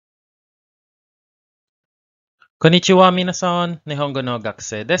Konnichiwa minasan, Nihongo no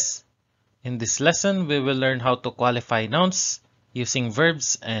gakusei desu. In this lesson, we will learn how to qualify nouns using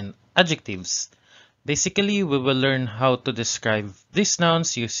verbs and adjectives. Basically, we will learn how to describe these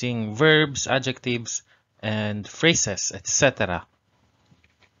nouns using verbs, adjectives, and phrases, etc.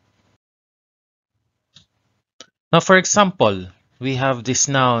 Now, for example, we have this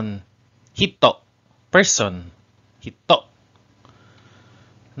noun hito, person, hito.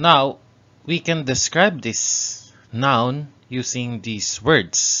 Now, we can describe this noun using these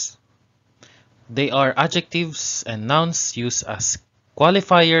words. They are adjectives and nouns used as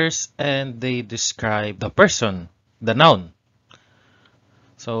qualifiers, and they describe the person, the noun.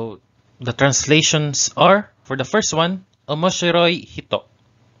 So the translations are, for the first one, omoshiroi hito.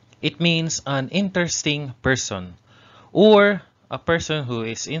 It means an interesting person or a person who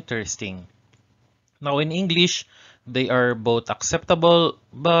is interesting. Now in English, they are both acceptable,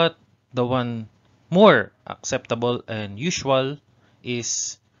 but the one more acceptable and usual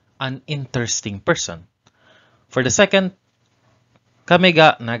is an interesting person. For the second, kame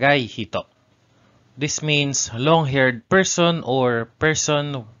ga nagai hito. This means long-haired person or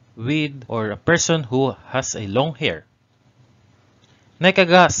person with or a person who has a long hair. Neka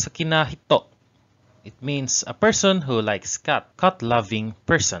ga sakina hito. It means a person who likes cat-loving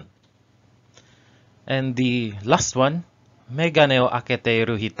person. And the last one, me ga ne o akete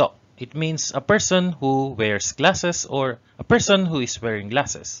iru hito. It means a person who wears glasses or a person who is wearing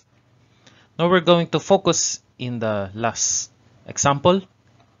glasses. Now we're going to focus in the last example,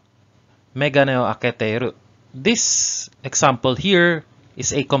 me ga ne o akete iru. This example here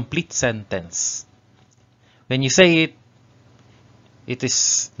is a complete sentence. When you say it, it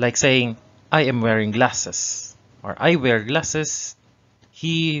is like saying, I am wearing glasses, or I wear glasses,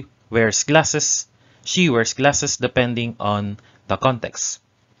 he wears glasses, she wears glasses, depending on the context.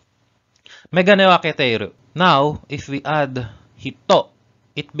 Me ga ne o akete iru. Now, if we add hito,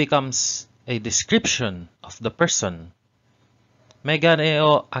 it becomes a description of the person. Me ga ne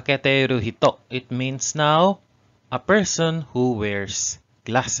o akete iru hito. It means now a person who wears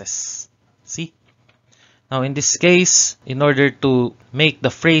glasses. See? Now in this case, in order to make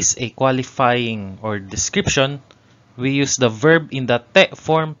the phrase a qualifying or description, we use the verb in the te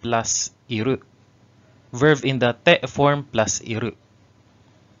form plus iru. Verb in the te form plus iru.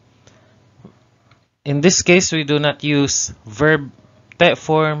 In this case, we do not use verb te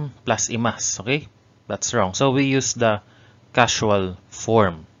form plus imas, okay? That's wrong. So we use the casual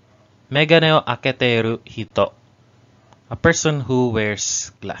form. Me ga ne o akete iru hito. A person who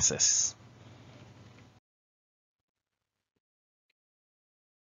wears glasses.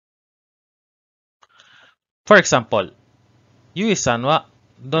 For example, Yui-san wa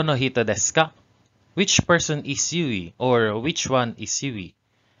dono hito desu ka? Which person is Yui, or which one is Yui?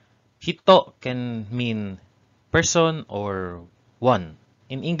 Hito can mean person or one.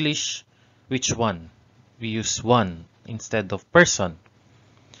 In English, which one? We use one instead of person.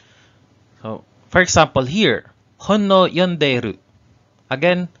 So, for example, here, hon no yondeiru.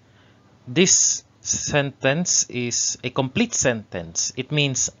 Again, this sentence is a complete sentence. It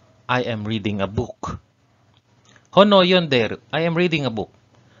means I am reading a book. Hon no yondeiru. I am reading a book.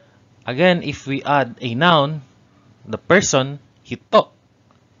 Again, if we add a noun, the person, hito,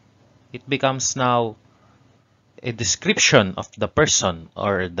 it becomes now a description of the person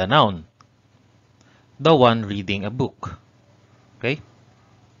or the noun, the one reading a book. Okay?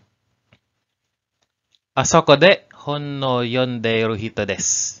 Asoko de hon no yondeiru hito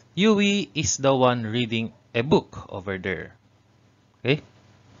desu. Yui is the one reading a book over there. Okay?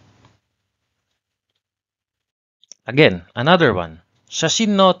 Again, another one.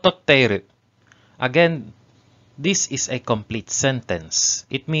 Shashin no totteiru. Again, this is a complete sentence.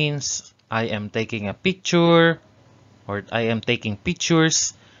 It means I am taking a picture, or I am taking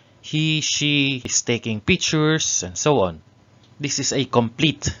pictures. He, she is taking pictures, and so on. This is a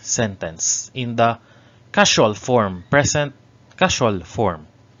complete sentence in the casual form, present casual form.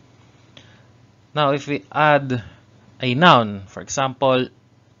 Now, if we add a noun, for example,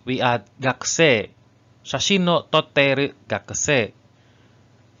 we add gakusei. Shashin no totteru gakusei.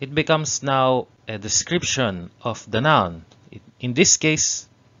 It becomes now a description of the noun. In this case,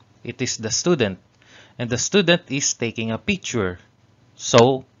 it is the student, and the student is taking a picture.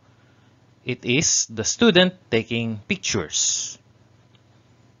 So, it is the student taking pictures.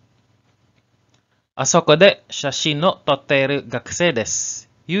 Asoko de shashin no totteru gakusei desu.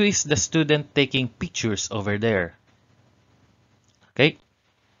 You is the student taking pictures over there. Okay?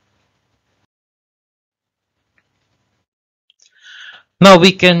 Now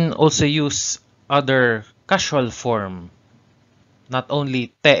we can also use other casual form. Not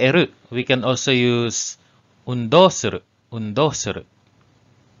only teeru, we can also use 運動する、運動する。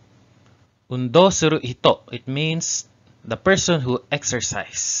運動する人, it means the person who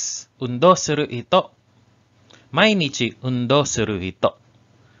exercise. 運動する人、毎日運動する人.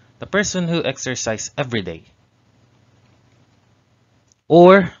 The person who exercise every day.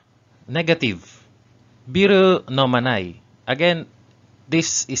 Or negative. ビール飲まない. Again,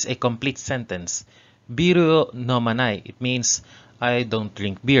 this is a complete sentence. ビールを飲まない. It means I don't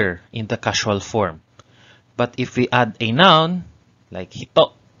drink beer in the casual form. But if we add a noun, like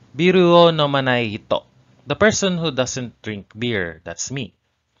人, ビールを飲まない人. The person who doesn't drink beer, that's me.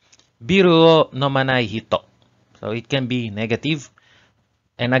 ビールを飲まない人. So it can be negative.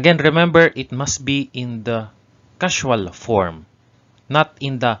 And again, remember, it must be in the casual form, not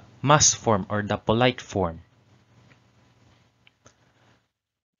in the mass form or the polite form.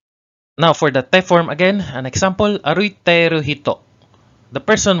 Now, for the te form again, an example, 歩いている人. The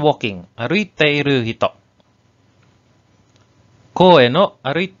person walking, 歩いている人. 公園の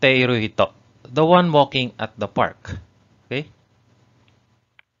歩いている人. The one walking at the park. Okay?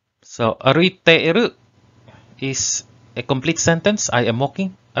 So, 歩いている is a complete sentence. I am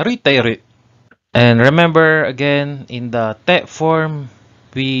walking. 歩いている. And remember again, in the te form,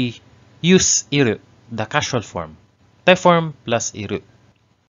 we use いる, the casual form. Te form plus いる.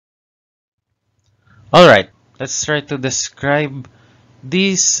 Alright, let's try to describe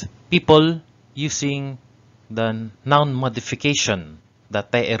these people using the noun modification, the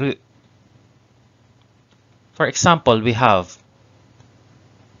te いる. For example, we have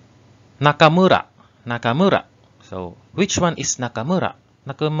Nakamura. Nakamura. So, which one is Nakamura?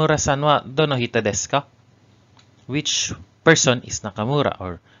 Nakamura-san wa dono hito desu ka? Which person is Nakamura?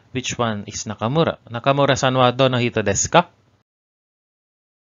 Or which one is Nakamura? Nakamura-san wa dono hito desu ka?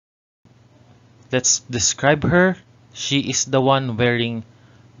 Let's describe her. She is the one wearing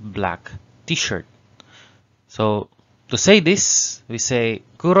black t-shirt. So, to say this, we say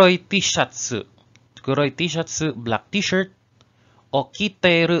黒い T-shirts. 黒い T-shirts, black t-shirt を着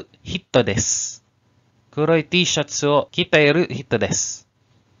ている人です。黒い T シャツを着ている人です。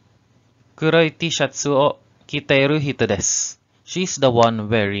黒い T シャツを着ている人です。She's the one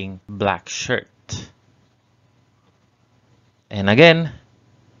wearing black shirt. And again,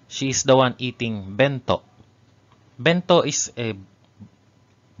 she's the one eating bento. Bento is a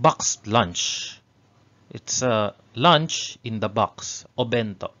boxed lunch. It's a lunch in the box.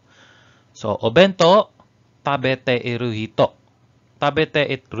 Obento. So, obento, 食べている人. 食べ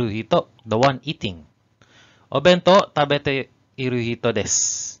ている人, the one eating. Obento, 食べている人で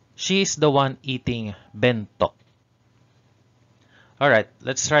す. She is the one eating bento. Alright,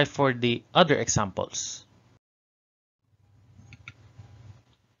 let's try for the other examples.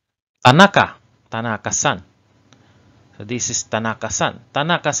 Tanaka. Tanaka-san. So this is Tanaka-san.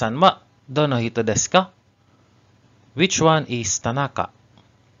 Tanaka-san wa dono hito desu ka? Which one is Tanaka?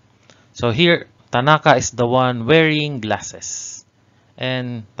 So here, Tanaka is the one wearing glasses.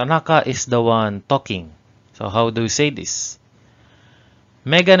 And Tanaka is the one talking. So how do you say this?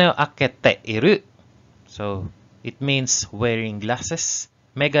 めがねをあけている. So it means wearing glasses.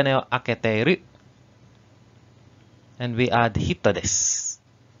 めがねをあけている. And we add 人です.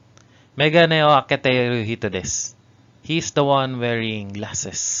 めがねをあけている人です. He's the one wearing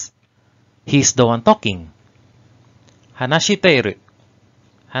glasses. He's the one talking. 話している.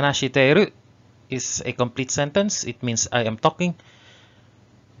 話している is a complete sentence. It means I am talking.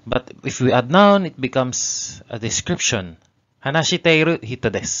 But if we add noun, it becomes a description. 話している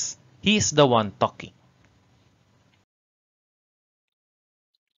人です. He is the one talking.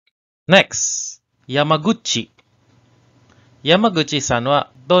 Next, Yamaguchi. Yamaguchi-san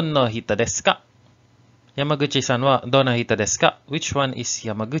wa dono hito desu ka? Yamaguchi-san wa dono hito desu ka? Which one is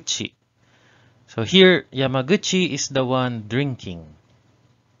Yamaguchi? So here, Yamaguchi is the one drinking.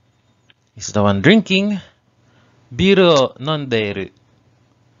 He's the one drinking. ビールを飲んでいる.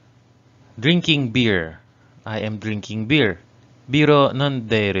 Drinking beer. I am drinking beer. ビールを飲ん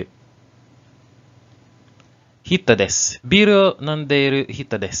でいる人です。ビールを飲んでいる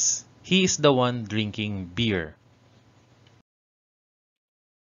人です。He is the one drinking beer.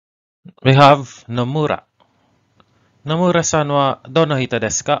 We have Nomura. Nomura-san wa dono hito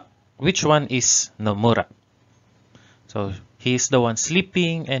desu ka? Which one is Nomura? So, he is the one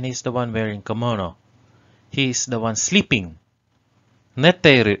sleeping and he's the one wearing kimono. He is the one sleeping. 寝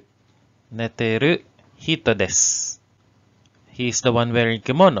ている. 寝ている人です. He is the one wearing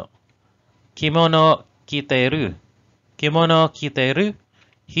kimono. 着物を着ている. 着物を着ている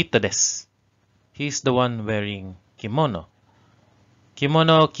人です. He is the one wearing kimono. 着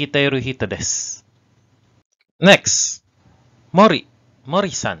物を着ている人です. Next, Mori.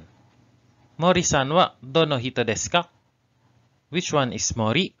 Mori-san. Mori さんはどの人ですか? Which one is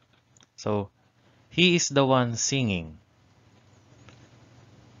Mori? So, he is the one singing.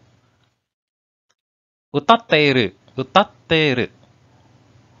 歌っている、歌っている。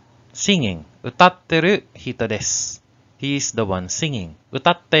singing 歌ってる人です。He is the one singing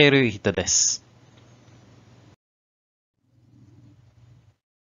歌っている人です。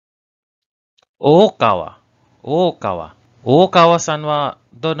大川、大川。大川さんは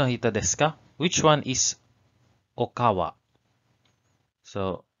どの人ですか? Which one is Okawa?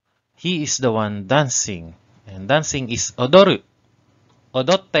 So, he is the one dancing. And dancing is 踊る。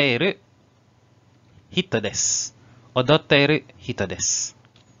踊っている人です。踊っている人です。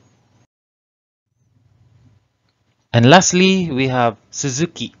And lastly, we have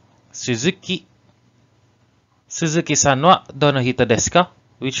Suzuki. Suzuki. Suzuki さんはどの人ですか?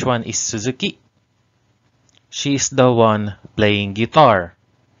 Which one is Suzuki? She is the one playing guitar.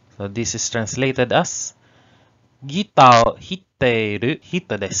 So this is translated as ギターを弾いている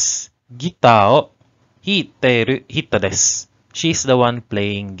人です。ギターを弾いている人です。She is the one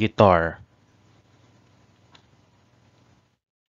playing guitar.